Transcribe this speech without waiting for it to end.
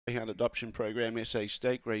Adoption Program SA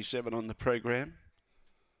Stake, race 7 on the program.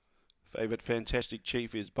 Favourite Fantastic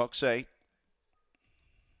Chief is box 8.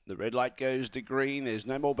 The red light goes to green. There's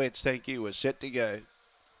no more bets, thank you. We're set to go.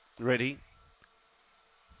 Ready.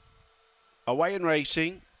 Away and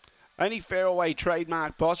racing. Only Fairway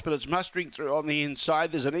trademark boss, but it's mustering through on the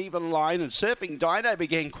inside. There's an even line, and Surfing Dino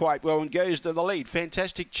began quite well and goes to the lead.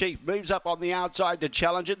 Fantastic Chief moves up on the outside to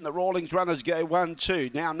challenge it, and the Rawlings runners go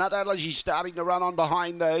 1-2. Now, Nut Allergy starting to run on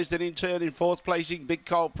behind those. Then in turn, in fourth placing, Big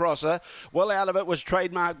Cold Prosser. Well out of it was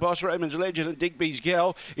trademark boss, Roman's Legend, and Digby's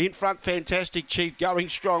Girl. In front, Fantastic Chief going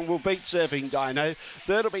strong will beat Surfing Dino.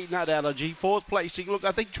 Third will be Nut Allergy. Fourth placing, look,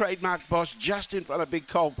 I think trademark boss just in front of Big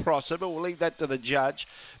Cold Prosser, but we'll leave that to the judge.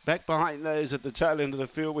 Back behind those at the tail end of the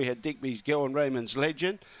field, we had Digby's Girl and Raymond's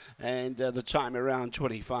Legend, and the time around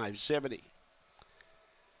 25.70.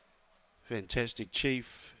 Fantastic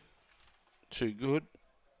Chief, too good.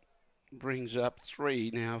 Brings up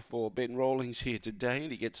 3 now for Ben Rawlings here today,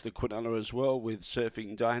 and he gets the quinella as well with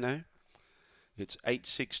Surfing Dino. It's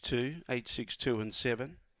 8-6-2, 8-6-2 and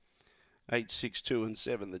 7. 8-6-2 and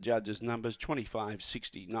 7, the judges' numbers.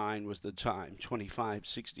 25.69 was the time,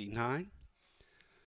 25.69.